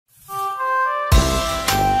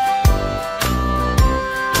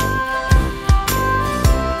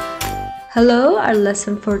Hello, our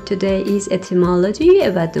lesson for today is etymology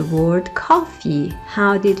about the word coffee.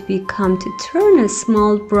 How did we come to turn a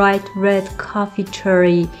small bright red coffee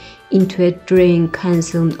cherry into a drink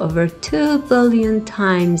consumed over 2 billion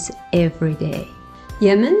times every day?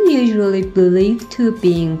 Yemen, usually believed to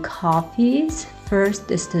be coffee's first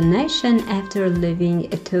destination after leaving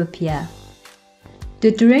Ethiopia.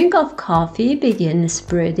 The drink of coffee began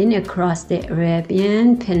spreading across the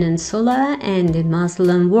Arabian Peninsula and the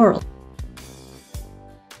Muslim world.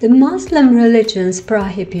 The Muslim religion's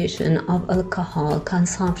prohibition of alcohol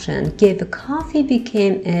consumption gave coffee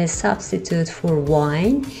became a substitute for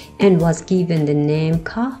wine and was given the name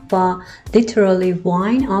qahwah, literally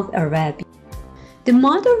wine of Arabia. The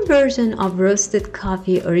modern version of roasted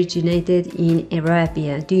coffee originated in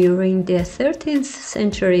Arabia. During the 13th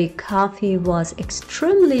century, coffee was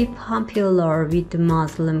extremely popular with the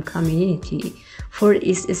Muslim community for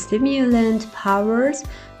its stimulant powers,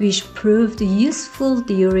 which proved useful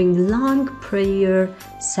during long prayer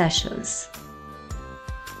sessions.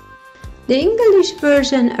 The English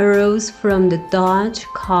version arose from the Dutch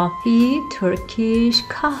coffeeTurkish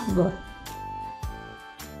qahwah.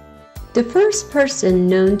 The first person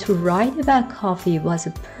known to write about coffee was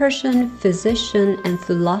a Persian physician and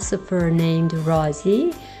philosopher named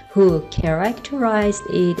Razi, who characterized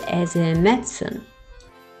it as a medicine.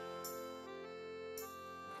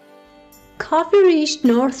 Coffee reached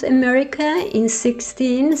North America in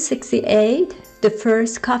 1668. The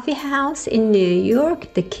first coffee house in New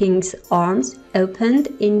York, the King's Arms, opened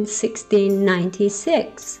in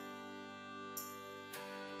 1696.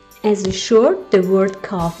 As a short, the word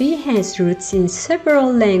coffee has roots in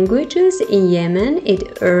several languages. In Yemen,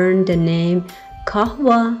 it earned the name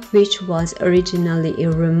qahwah, which was originally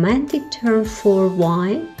a romantic term for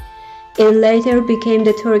wine. It later became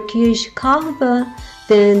the Turkish kahve,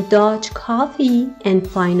 then Dutch coffee, and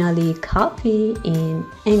finally coffee in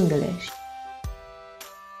English.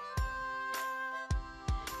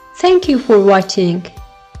 Thank you for watching.